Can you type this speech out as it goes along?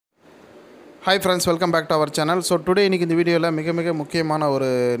Hi friends, welcome back to our channel. So today in this video மிக முக்கியமான ஒரு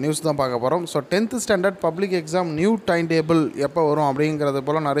news தான் பார்க்க போறோம். So 10th standard public exam new timetable எப்போ வரும் அப்படிங்கறது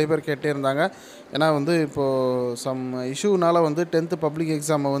போல நிறைய பேர் கேட்டே இருந்தாங்க. ஏனா வந்து இப்போ some issueனால வந்து 10th public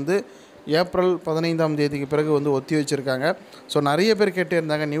exam வந்து ஏப்ரல் 15ஆம் தேதிக்கு பிறகு வந்து ஒத்தி வச்சிருக்காங்க. So நிறைய பேர் கேட்டே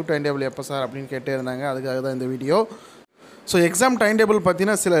இருந்தாங்க நியூ timetable எப்போ சார் அப்படினு கேட்டே இருந்தாங்க. அதுக்காக தான் இந்த வீடியோ. So exam timetable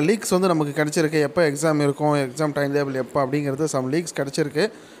பார்த்தீனா சில லீக்ஸ் வந்து நமக்கு கிடைச்சிருக்கு. எப்போ எக்ஸாம் இருக்கும், எக்ஸாம் timetable எப்போ அப்படிங்கிறது some லீக்ஸ் கிடைச்சிருக்கு.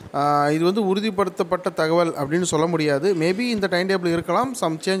 இது வந்து உறுதிப்படுத்தப்பட்ட தகவல் அப்படினு சொல்ல முடியாது. மேபி இந்த timetable இருக்கலாம்,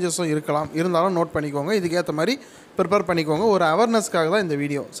 some changesம் இருக்கலாம். இருந்தாலும் நோட் பண்ணிக்கோங்க. இதுக்கு ஏத்த மாதிரி ப்ரிப்பேர் பண்ணிக்கோங்க. ஒரு அவேர்னஸ்க்காக தான் இந்த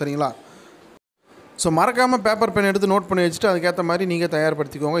வீடியோ. சரிங்களா? ஸோ மறக்காமல் பேப்பர் பென் எடுத்து நோட் பண்ணி வச்சுட்டு அதுக்கேற்ற மாதிரி நீங்கள்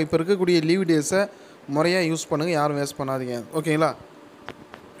தயார்படுத்திக்கோங்க. இப்போ இருக்கக்கூடிய லீவ் டேஸை முறையாக யூஸ் பண்ணுங்கள், யாரும் வேஸ்ட் பண்ணாதீங்க. ஓகேங்களா?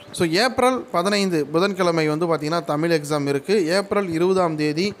 ஸோ ஏப்ரல் 15 புதன்கிழமை வந்து பார்த்திங்கன்னா தமிழ் எக்ஸாம் இருக்குது. ஏப்ரல் 20ஆம்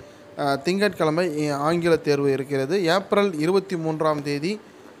தேதி திங்கட்கிழமை ஆங்கில தேர்வு இருக்கிறது. ஏப்ரல் 23ஆம் தேதி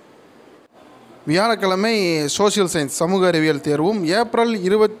வியாழக்கிழமை சோஷியல் சயின்ஸ் சமூக அறிவியல் தேர்வும், ஏப்ரல்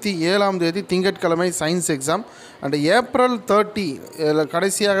 27ஆம் தேதி திங்கட்கிழமை சயின்ஸ் எக்ஸாம் அண்ட் ஏப்ரல் 30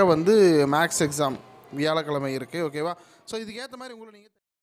 கடைசியாக வந்து மேக்ஸ் எக்ஸாம் வியாழக்கிழமை இருக்குது. ஓகேவா? ஸோ இதுக்கேற்ற மாதிரி உங்களை நீங்கள்